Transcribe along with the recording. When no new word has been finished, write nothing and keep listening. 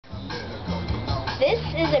This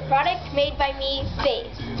is a product made by me,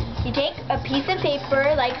 Faith. You take a piece of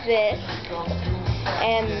paper like this,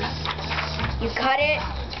 and you cut it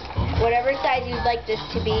whatever size you'd like this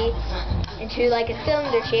to be into like a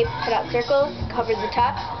cylinder shape, cut out circles, cover the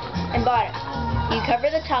top and bottom. You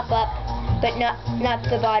cover the top up, but not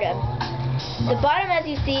the bottom. The bottom, as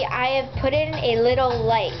you see, I have put in a little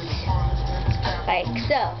light, like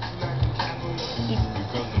so.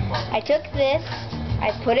 I took this,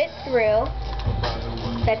 I put it through,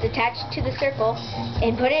 that's attached to the circle,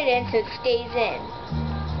 and put it in so it stays in.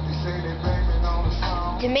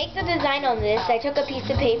 To make the design on this, I took a piece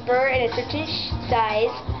of paper in a certain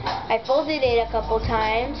size, I folded it a couple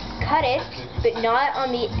times, cut it, but not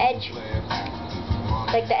on the edge,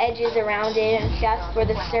 like the edges around it and stuff, where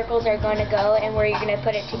the circles are going to go and where you're going to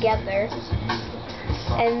put it together.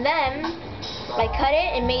 And then I cut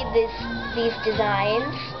it and made these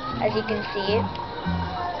designs, as you can see.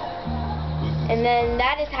 And then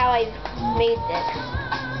that is how I made this.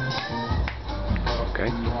 Okay.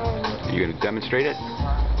 Are you going to demonstrate it?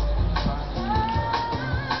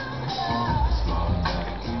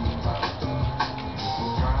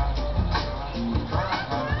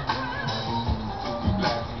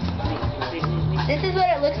 This is what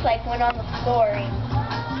it looks like when on the floor.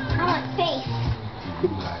 I want face.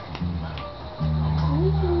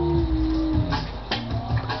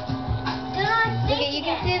 Okay, you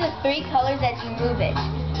can see the three colors as you move it.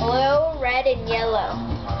 Blue, red, and yellow.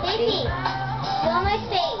 Casey, do it on my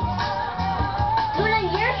face. Do it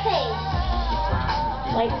on your face.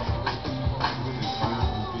 Like